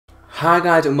Hi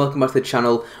guys, and welcome back to the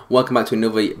channel. Welcome back to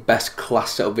another best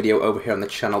class setup video over here on the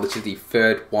channel. This is the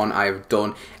third one I have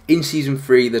done in season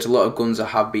 3. There's a lot of guns that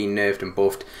have been nerfed and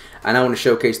buffed, and I want to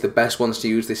showcase the best ones to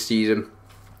use this season.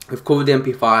 We've covered the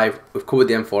MP5, we've covered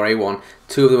the M4A1,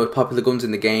 two of the most popular guns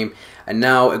in the game, and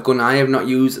now a gun I have not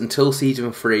used until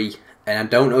season 3, and I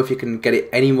don't know if you can get it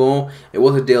anymore. It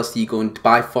was a DLC gun,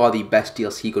 by far the best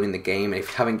DLC gun in the game, and if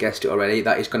you haven't guessed it already,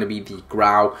 that is going to be the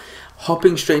GRAU.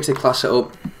 Hopping straight into the class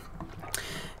setup.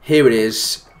 Here it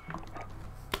is.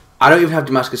 I don't even have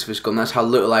Damascus for this gun, that's how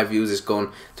little I've used this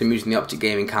gun. So I'm using the Optic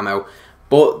Gaming camo.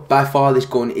 But by far this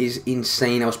gun is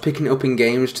insane. I was picking it up in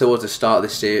games towards the start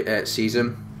of this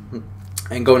season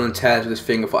and going on tears with this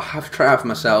thing. I thought I have to try it out for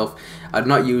myself. I'd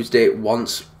not used it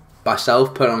once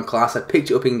myself, put it on class. I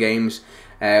picked it up in games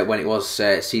when it was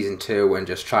season 2 and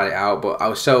just tried it out. But I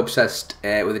was so obsessed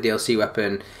with the DLC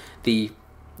weapon, the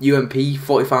UMP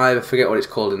 45, I forget what it's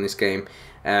called in this game.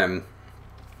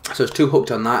 So I was too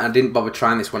hooked on that, and I didn't bother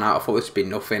trying this one out. I thought this would be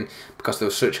nothing because there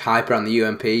was such hype around the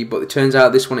UMP, but it turns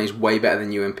out this one is way better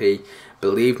than UMP.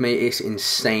 Believe me, it's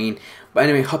insane. But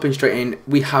anyway, hopping straight in,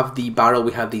 we have the barrel,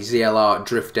 we have the ZLR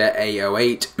Drifter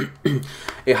A08.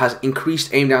 It has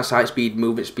increased aim down sight speed,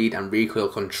 movement speed, and recoil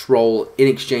control in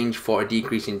exchange for a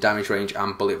decrease in damage range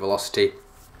and bullet velocity.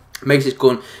 It makes this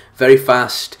gun very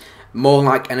fast, more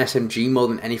like an SMG more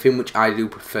than anything, which I do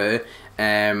prefer.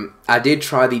 I did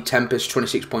try the Tempest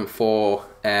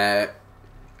 26.4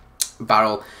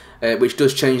 barrel, which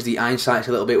does change the iron sights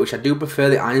a little bit, which I do prefer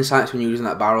the iron sights when using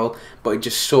that barrel, but it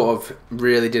just sort of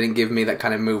really didn't give me that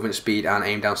kind of movement speed and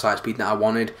aim down sight speed that I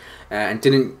wanted, and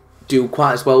didn't do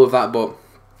quite as well with that. But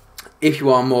if you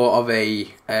are more of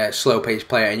a slow paced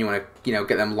player and you want to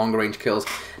get them longer range kills,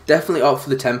 definitely opt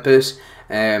for the Tempest.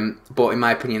 But in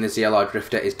my opinion, the ZLR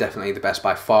Drifter is definitely the best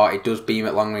by far. It does beam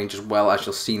at long range as well, as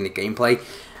you'll see in the gameplay.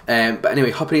 But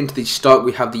anyway, hopping into the stock,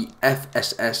 we have the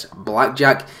FSS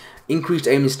Blackjack. Increased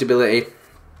aim and stability,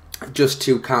 just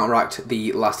to counteract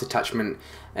the last attachment,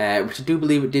 which I do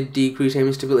believe it did decrease aim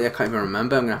and stability. I can't even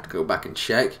remember. I'm going to have to go back and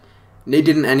check. It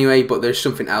didn't anyway, but there's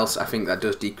something else I think that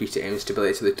does decrease the aim and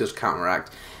stability, so it does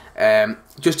counteract.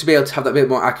 Just to be able to have that bit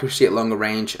more accuracy at longer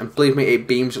range, and believe me, it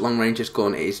beams at long range. This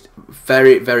gun is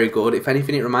very, very good. If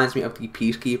anything, it reminds me of the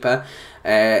Peacekeeper,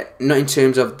 not in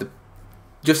terms of the,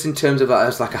 just in terms of that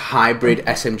as like a hybrid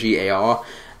SMG AR.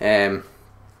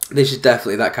 This is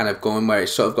definitely that kind of gun where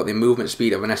it's sort of got the movement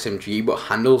speed of an SMG but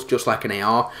handles just like an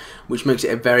AR, which makes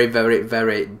it a very, very,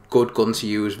 very good gun to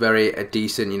use. Very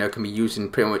decent, can be used in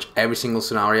pretty much every single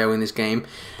scenario in this game.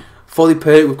 Fully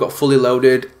perked, we've got fully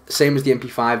loaded, same as the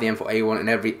MP5, the M4A1, and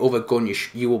every other gun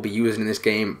you will be using in this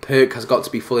game. Perk has got to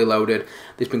be fully loaded.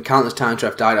 There's been countless times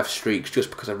where I've died off streaks just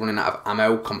because I'm running out of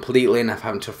ammo completely and I've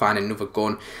having to find another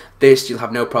gun. This, you'll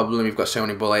have no problem, you've got so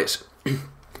many bullets.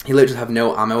 You literally have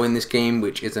no ammo in this game,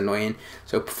 which is annoying.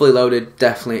 So fully loaded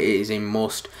definitely is a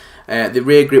must. The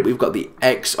rear grip, we've got the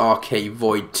XRK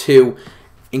Void 2.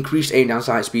 Increased aim down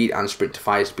sight speed and sprint to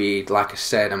fire speed. Like I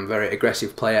said, I'm a very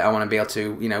aggressive player. I want to be able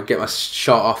to, get my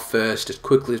shot off first as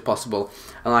quickly as possible.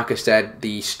 And like I said,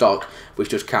 the stock, which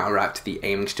does counteract the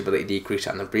aiming stability decrease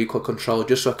and the recoil control,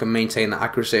 just so I can maintain that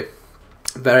accuracy.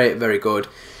 Very, very good,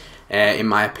 in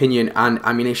my opinion. And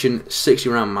ammunition, 60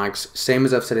 round mags, same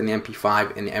as I've said in the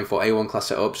MP5 in the M4A1 class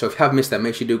setup. So if you have missed them,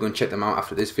 make sure you do go and check them out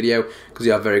after this video, because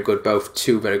they are very good, both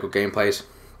two very good gameplays.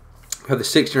 We have the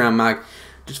 60 round mag.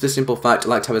 Just the simple fact, I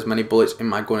like to have as many bullets in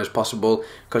my gun as possible,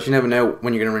 because you never know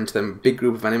when you're going to run into them big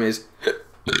group of enemies.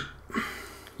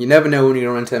 You never know when you're going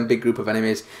to run into them big group of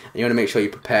enemies, and you want to make sure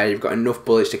you're prepared. You've got enough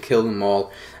bullets to kill them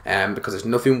all, because there's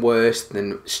nothing worse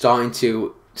than starting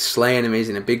to slay enemies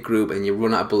in a big group and you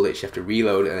run out of bullets, you have to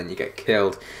reload and then you get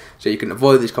killed. So you can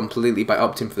avoid this completely by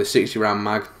opting for the 60 round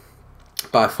mag.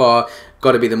 By far,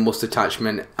 got to be the must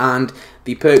attachment. And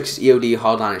the perks is EOD,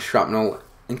 hardline and shrapnel.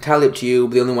 Entirely up to you,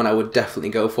 but the only one I would definitely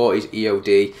go for is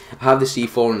EOD. I have the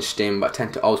C4 and Stim, but I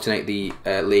tend to alternate the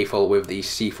lethal with the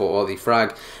C4 or the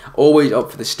frag. Always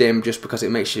opt for the Stim, just because it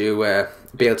makes you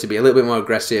be able to be a little bit more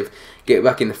aggressive, get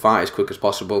back in the fight as quick as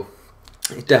possible.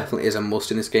 It definitely is a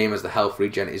must in this game, as the health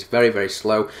regen is very, very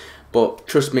slow. But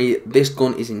trust me, this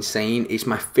gun is insane. It's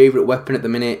my favourite weapon at the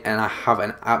minute, and I have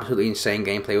an absolutely insane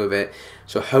gameplay with it.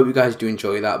 So I hope you guys do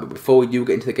enjoy that. But before we do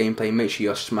get into the gameplay, make sure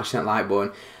you're smashing that like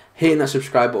button, hitting that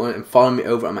subscribe button, and following me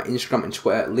over on my Instagram and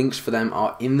Twitter. Links for them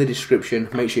are in the description.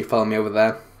 Make sure you follow me over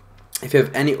there. If you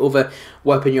have any other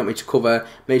weapon you want me to cover,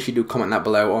 make sure you do comment that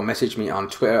below or message me on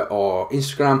Twitter or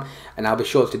Instagram, and I'll be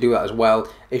sure to do that as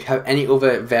well. If you have any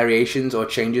other variations or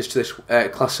changes to this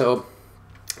class setup,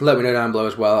 let me know down below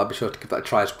as well. I'll be sure to give that a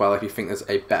try as well if you think there's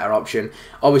a better option.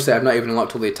 Obviously, I've not even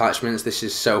unlocked all the attachments. This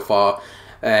is so far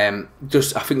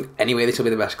Just, I think, anyway, this will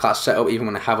be the best class setup, even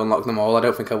when I have unlocked them all. I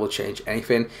don't think I will change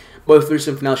anything. But if there's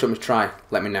something else you want me to try,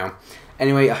 let me know.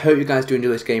 Anyway, I hope you guys do enjoy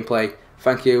this gameplay.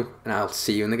 Thank you, and I'll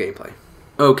see you in the gameplay.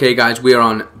 Okay, guys, we are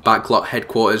on Backlot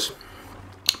Headquarters.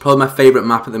 Probably my favourite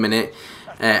map at the minute.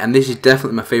 And this is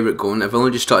definitely my favourite gun. I've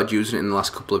only just started using it in the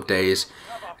last couple of days.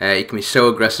 You can be so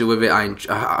aggressive with it.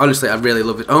 Honestly, I really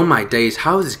love it. Oh my days,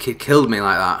 how has this kid killed me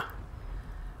like that?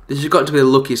 This has got to be the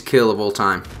luckiest kill of all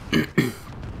time.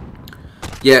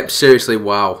 Yep, seriously,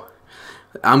 wow.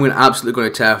 I'm absolutely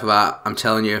going to tear for that, I'm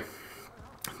telling you.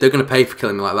 They're going to pay for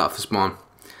killing me like that for spawn.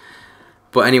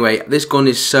 But anyway, this gun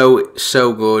is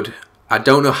so good. I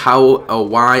don't know how or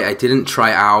why I didn't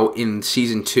try it out in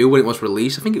Season 2 when it was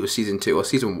released. I think it was Season 2 or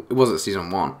it wasn't Season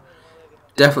 1.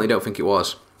 Definitely don't think it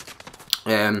was.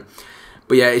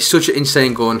 But yeah, it's such an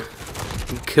insane gun.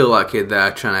 Kill that kid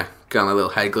there trying to get on a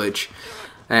little head glitch.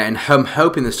 And I'm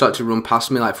hoping they start to run past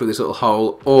me like through this little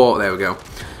hole. Or, there we go.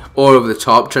 Or over the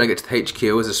top, trying to get to the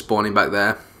HQ as they're spawning back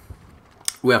there.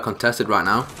 We are contested right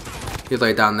now. He's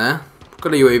laid down there.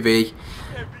 Got a UAV.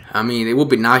 I mean, it would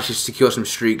be nice to secure some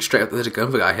streaks straight up. There's a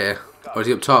gun guy here. Or is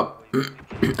he up top?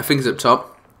 I think he's up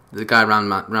top. There's a guy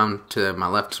round to my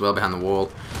left as well, behind the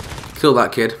wall. Kill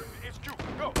that kid.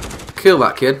 Kill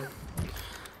that kid.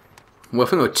 Well, I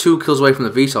think we're 2 kills away from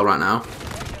the VTOL right now.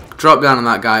 Drop down on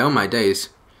that guy. Oh my days.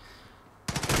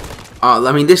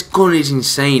 I mean, this gun is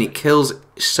insane. It kills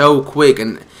so quick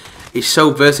and it's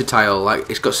so versatile. Like,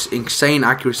 it's got insane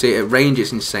accuracy. At range,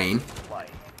 it's insane.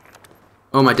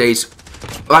 Oh my days.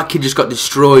 That kid just got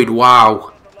destroyed.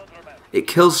 Wow. It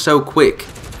kills so quick.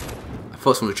 I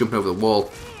thought someone was jumping over the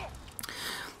wall.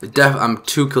 I'm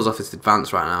 2 kills off this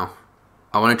advance right now.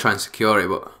 I want to try and secure it,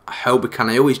 but I hope we can.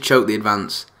 I always choke the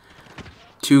advance.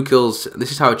 2 kills.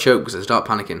 This is how I choke, because I start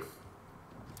panicking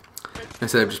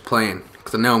instead of just playing,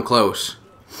 because I know I'm close.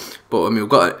 But I mean, we've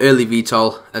got an early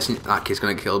VTOL. That kid's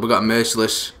gonna get killed. We've got a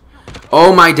merciless.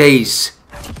 Oh my days!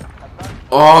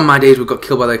 Oh my days! We got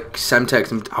killed by the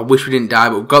Semtex, and I wish we didn't die.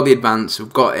 But we've got the advance.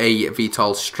 We've got a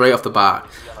VTOL straight off the bat.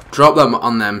 Drop them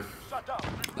on them.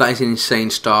 That is an insane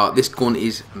start. This gun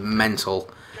is mental.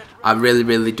 I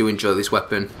really do enjoy this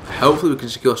weapon. Hopefully we can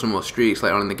secure some more streaks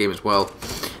later on in the game as well.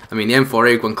 I mean, the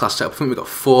M4A1 class setup, I think we've got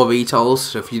 4 VTOLs,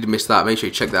 so if you'd missed that, make sure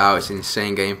you check that out. It's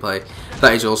insane gameplay.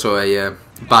 That is also a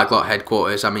Backlot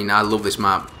Headquarters. I mean, I love this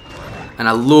map. And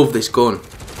I love this gun.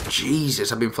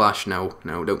 Jesus, I've been flashed. No,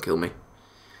 don't kill me.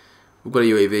 We've got a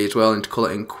UAV as well, and to call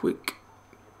it in quick.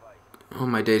 Oh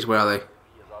my days, where are they?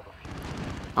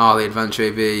 Oh, the advanced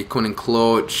UAV, coming in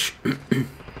clutch.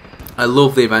 I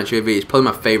love the advanced UAV. It's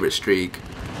probably my favourite streak,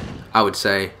 I would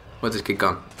say. Where's this kid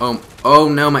gone? Oh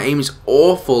no, my aim is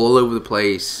awful all over the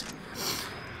place.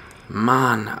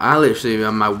 Man, I literally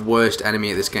am my worst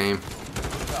enemy at this game.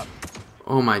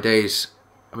 Oh my days.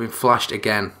 I've been flashed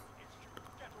again.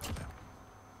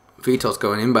 VTOL's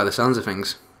going in by the sounds of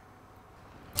things.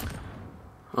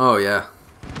 Oh yeah.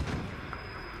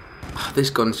 This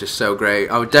gun's just so great.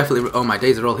 I would definitely... Oh my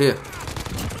days, they're all here.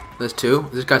 There's 2.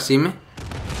 Has this guy seen me?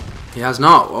 He has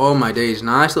not. Oh my days.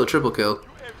 Nice little triple kill.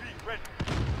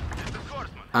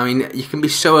 I mean, you can be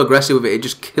so aggressive with it. It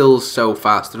just kills so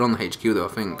fast. They're on the HQ though, I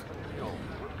think.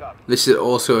 This is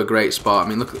also a great spot. I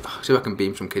mean, look. See if I can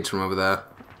beam some kids from over there.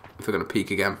 If they're going to peek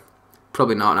again.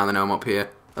 Probably not now they know I'm up here.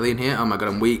 Are they in here? Oh my god,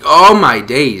 I'm weak. Oh my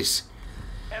days.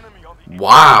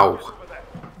 Wow.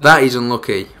 That is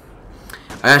unlucky.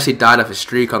 I actually died off a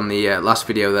streak on the last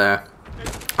video there.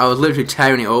 I was literally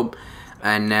tearing it up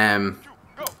and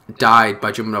died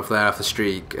by jumping off there off the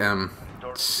streak.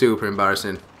 Super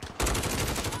embarrassing.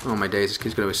 Oh my days, this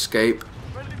kid's going to escape.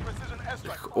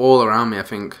 All around me, I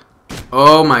think.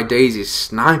 Oh my days, he's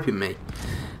sniping me.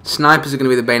 Snipers are going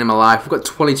to be the bane of my life. We've got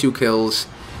 22 kills.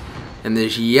 And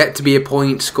there's yet to be a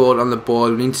point scored on the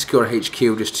board. We need to score a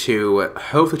HQ just to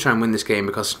hopefully try and win this game,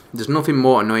 because there's nothing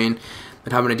more annoying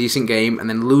than having a decent game and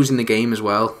then losing the game as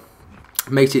well.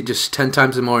 It makes it just 10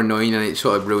 times more annoying, and it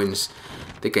sort of ruins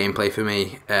the gameplay for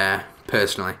me,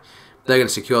 personally. They're going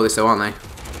to secure this though, aren't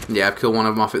they? Yeah, I've killed one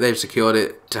of them off it. They've secured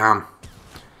it. Damn.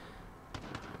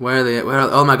 Where are they?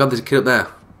 Oh my god, there's a kid up there.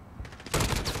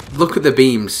 Look at the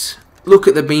beams. Look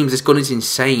at the beams. This gun is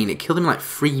insane. It killed him like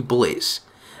 3 bullets.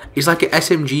 It's like an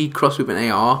SMG crossed with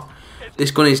an AR.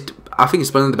 This gun is, I think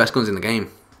it's one of the best guns in the game.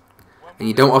 And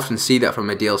you don't often see that from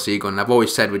a DLC gun. I've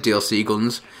always said with DLC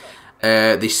guns,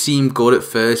 they seem good at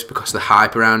first because of the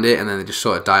hype around it, and then they just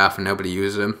sort of die off and nobody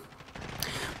uses them.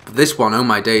 But this one, oh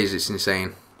my days, it's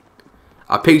insane.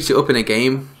 I picked it up in a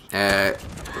game a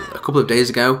couple of days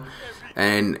ago,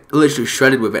 and literally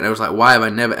shredded with it, and I was like, why have I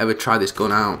never ever tried this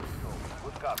gun out?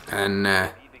 And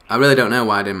I really don't know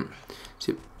why I didn't.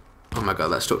 See, Oh my god,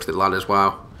 that stuck to the ladders,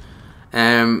 wow.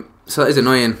 So that is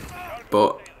annoying,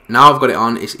 but now I've got it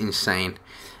on, it's insane.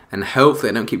 And hopefully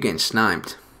I don't keep getting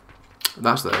sniped.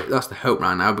 That's the hope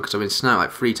right now, because I've been sniped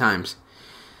like 3 times.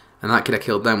 And that kid I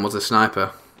killed then was a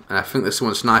sniper. And I think there's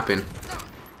someone sniping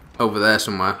over there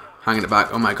somewhere, hanging it back.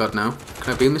 Oh my god, no.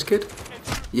 Can I beam this kid?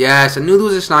 Yes, I knew there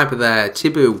was a sniper there.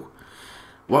 Tibu.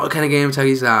 What kind of game tag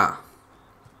is that?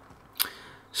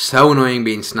 So annoying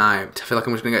being sniped. I feel like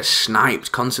I'm just going to get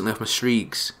sniped constantly off my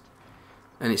streaks.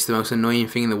 And it's the most annoying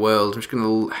thing in the world. I'm just going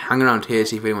to hang around here,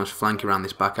 see if anyone's flanking around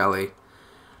this back alley.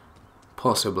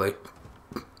 Possibly.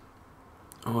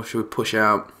 Or should we push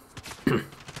out?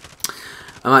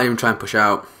 I might even try and push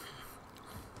out.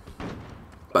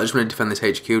 But I just want to defend this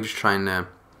HQ, just try and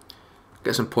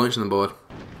get some points on the board.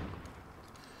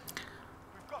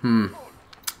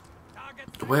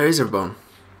 Where is everyone?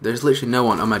 There's literally no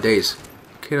one on my days.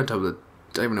 Kid on top of the...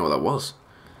 I don't even know what that was.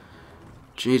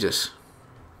 Jesus.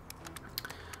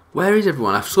 Where is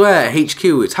everyone? I swear, HQ.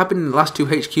 It's happened in the last 2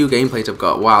 HQ gameplays I've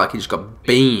got. Wow, like he just got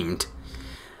beamed.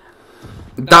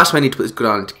 That's when I need to put this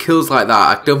gun on. Kills like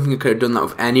that, I don't think I could have done that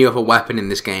with any other weapon in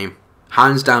this game.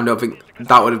 Hands down, don't think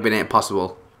that would have been it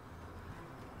possible.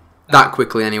 That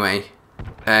quickly anyway.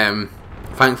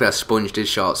 Thankfully I sponged his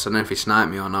shots. I don't know if he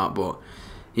sniped me or not, but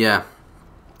yeah.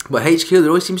 But HQ, there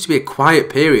always seems to be a quiet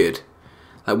period.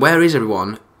 Like, where is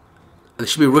everyone? They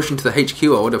should be rushing to the HQ.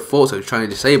 I would have thought so, trying to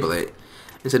disable it.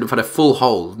 Instead, we've had a full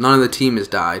hold. None of the team has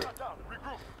died.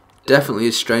 Definitely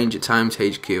is strange at times,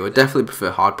 HQ. I definitely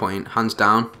prefer hardpoint, hands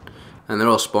down. And they're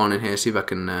all spawning here. See if I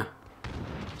can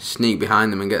sneak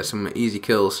behind them and get some easy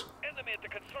kills.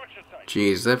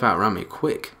 Jeez, they've outran me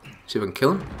quick. See if I can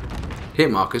kill them.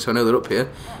 Hit markers, so I know they're up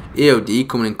here. EOD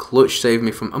coming in clutch, saving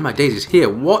me from... Oh my days, he's here.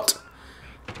 What?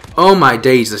 Oh my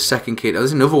days, the second kid. Oh,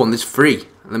 there's another one. There's 3.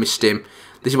 Let me stim.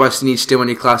 This is why you need stim on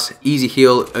your class. Easy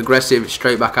heal, aggressive,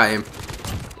 straight back at him.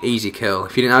 Easy kill.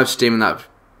 If you didn't have stim in that...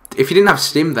 If you didn't have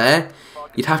stim there,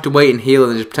 you'd have to wait and heal,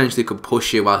 and they potentially could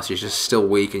push you whilst you're just still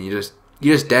weak, and you're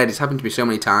just dead. It's happened to me so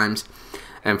many times,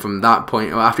 and from that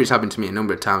point, well, after it's happened to me a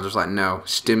number of times, I was like, no,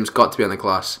 stim's got to be on the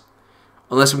class.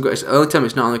 Unless I'm going, the only time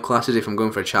it's not on the class is if I'm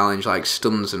going for a challenge, like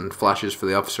stuns and flashes for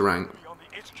the officer rank.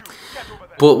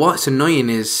 But what's annoying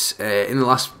is, in the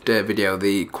last video,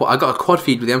 I got a quad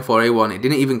feed with the M4A1. It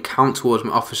didn't even count towards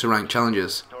my officer rank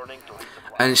challenges.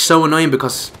 And it's so annoying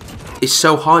because it's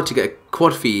so hard to get a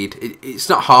quad feed. It's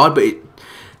not hard, but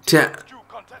to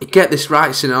get this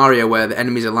right scenario where the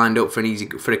enemies are lined up for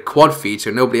a quad feed,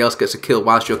 so nobody else gets a kill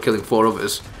whilst you're killing 4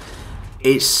 others.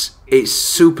 It's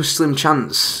super slim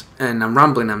chance, and I'm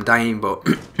rambling, I'm dying, but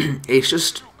it's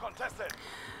just,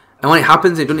 and when it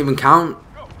happens, it doesn't even count.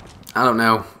 I don't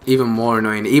know, even more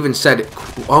annoying. It even said,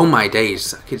 oh my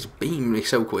days, that kid's beamed me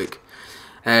so quick.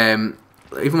 Even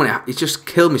when it just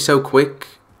killed me so quick.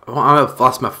 I've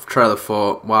lost my trail of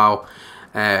thought. Wow.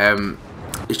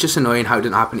 It's just annoying how it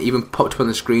didn't happen. It even popped up on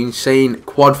the screen saying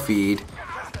quad feed,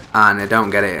 and I don't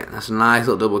get it. That's a nice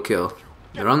little double kill.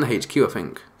 They're on the HQ, I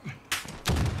think.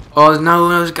 Oh no,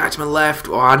 there's a guy to my left.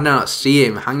 Oh, I did not see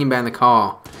him hanging behind the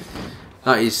car.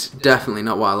 That is definitely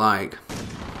not what I like.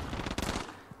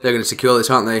 They're going to secure this,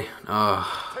 aren't they?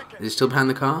 Oh, is he still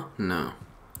behind the car? No.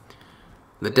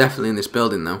 They're definitely in this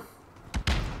building, though.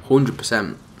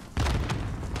 100%.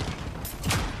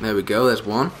 There we go, there's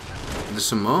one. There's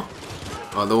some more.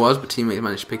 Oh, there was, but teammates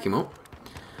managed to pick him up.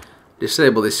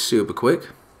 Disable this super quick.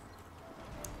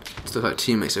 Looks like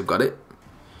teammates have got it.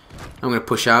 I'm going to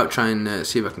push out, try and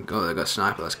see if I can... Oh, they got a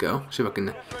sniper, let's go. See if I can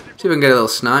get a little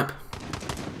snipe.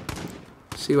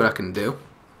 See what I can do.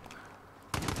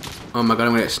 Oh my god, I'm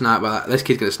going to get sniped by that. This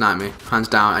kid's going to snipe me. Hands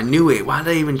down. I knew it. Why did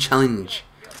I even challenge?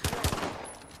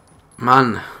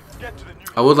 Man.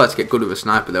 I would like to get good with a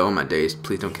sniper though on my days.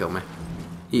 Please don't kill me.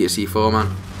 Eat a C4,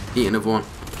 man. Eat another one.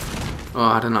 Oh,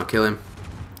 I did not kill him.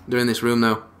 They're in this room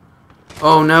though.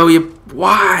 Oh no,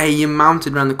 why? You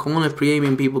mounted around the corner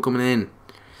pre-aiming people coming in.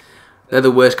 They're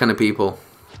the worst kind of people.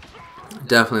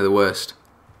 Definitely the worst.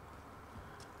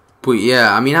 But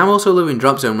yeah, I mean, I'm also living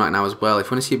Drop Zone right now as well. If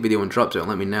you want to see a video on Drop Zone,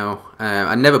 let me know.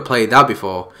 I never played that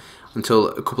before until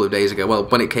a couple of days ago. Well,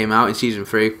 when it came out in Season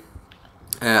 3.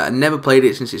 I never played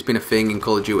it since it's been a thing in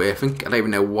Call of Duty. I don't even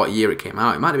know what year it came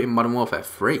out. It might have been Modern Warfare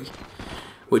 3,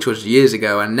 which was years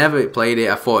ago. I never played it.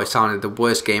 I thought it sounded the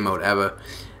worst game mode ever.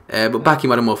 But back in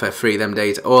Modern Warfare 3, them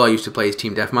days, all I used to play is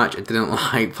Team Deathmatch. I didn't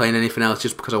like playing anything else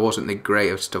just because I wasn't the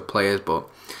greatest of players. But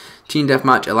Team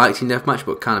Deathmatch, I like Team Deathmatch,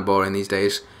 but kind of boring these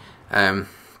days. I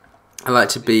like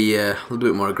to be a little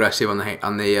bit more aggressive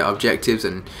on the objectives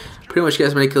and pretty much get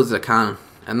as many kills as I can,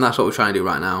 and that's what we're trying to do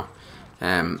right now.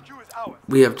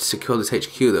 we have to secure this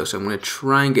HQ though, so I'm going to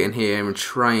try and get in here and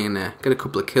try and get a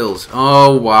couple of kills.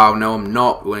 Oh wow, no I'm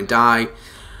not, we're going to die.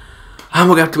 And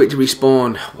we're going to have to wait to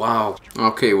respawn. Wow.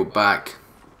 Okay, we're back.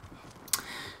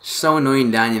 So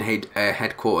annoying down in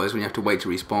headquarters when you have to wait to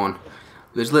respawn.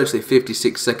 There's literally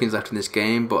 56 seconds left in this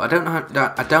game, but I don't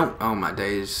know how, oh my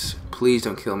days. Please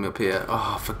don't kill me up here.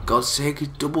 Oh, for God's sake, he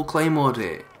double claymored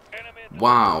it.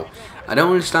 Wow. I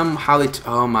don't understand how they,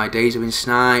 oh my days, I've been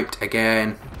sniped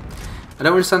again. I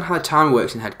don't understand how the timer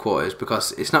works in headquarters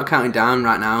because it's not counting down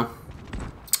right now.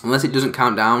 Unless it doesn't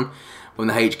count down when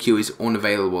the HQ is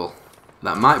unavailable.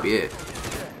 That might be it.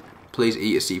 Please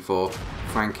eat a C4.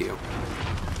 Thank you.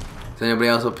 Is anybody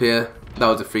else up here? That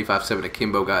was a 357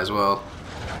 Akimbo guy as well.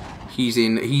 He's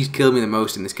killed me the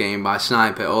most in this game by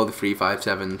sniper, all the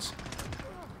 357s.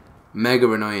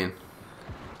 Mega annoying.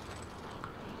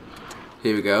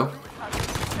 Here we go.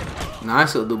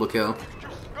 Nice little double kill.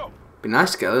 Be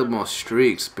nice to get a little more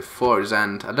streaks before its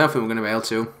end. I don't think we're going to be able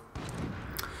to.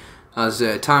 As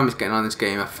time is getting on in this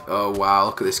game, oh wow,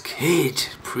 look at this kid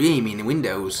preeming the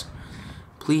windows.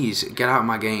 Please get out of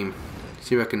my game.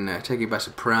 See if I can take you by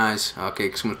surprise.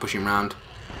 Okay, someone's pushing around.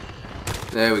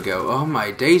 There we go. Oh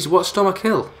my days, what stole my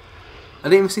kill? I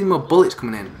didn't even see more bullets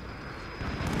coming in.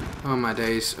 Oh my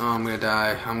days. Oh, I'm gonna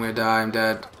die. I'm gonna die. I'm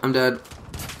dead. I'm dead.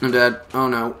 I'm dead. Oh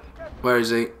no. Where is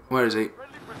he? Where is he?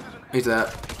 He's there.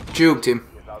 Juked him.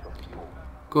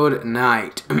 Good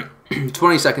night.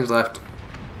 20 seconds left.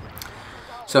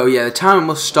 So yeah, the timer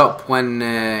must stop when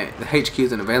the HQ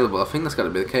is unavailable. I think that's got to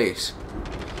be the case.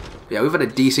 Yeah, we've had a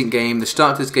decent game. The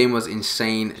start of this game was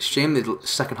insane. Shame the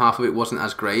second half of it wasn't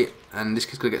as great. And this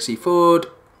kid's going to get C4'd.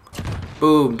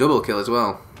 Boom, double kill as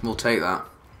well. We'll take that.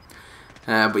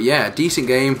 But yeah, decent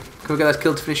game. Can we get that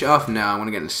kill to finish it off? No, I want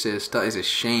to get an assist. That is a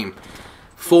shame.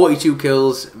 42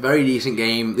 kills, very decent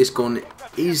game. This gun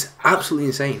is absolutely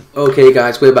insane. Okay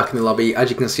guys, we're back in the lobby.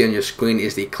 As you can see on your screen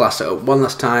is the class setup one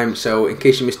last time. So in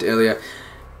case you missed it earlier,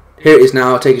 here it is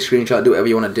now. Take a screenshot, do whatever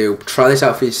you want to do. Try this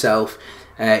out for yourself.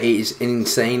 It is an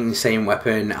insane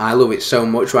weapon. I love it so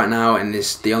much right now, and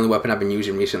it's the only weapon I've been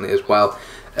using recently as well.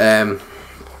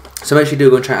 So make sure you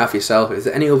do go and try it out for yourself. If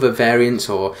there any other variants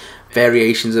or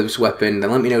variations of this weapon,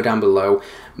 then let me know down below.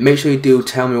 Make sure you do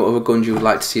tell me what other guns you would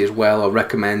like to see as well, or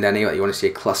recommend any that you want to see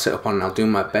a class setup on, and I'll do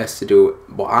my best to do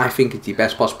what I think is the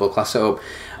best possible class setup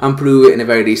and prove it in a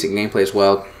very decent gameplay as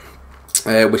well,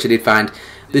 which I did find.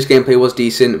 This gameplay was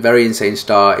decent, very insane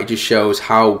start. It just shows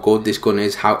how good this gun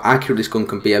is, how accurate this gun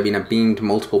can be. I mean, I've beamed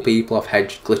multiple people off head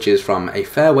glitches from a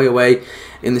fair way away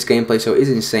in this gameplay, so it is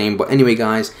insane. But anyway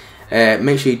guys,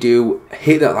 make sure you do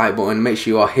hit that like button, make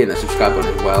sure you are hitting that subscribe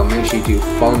button as well. Make sure you do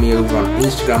follow me over on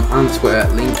Instagram and Twitter,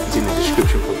 link is in the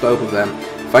description for both of them.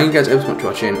 Thank you guys ever so much for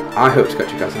watching. I hope to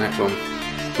catch you guys in the next one.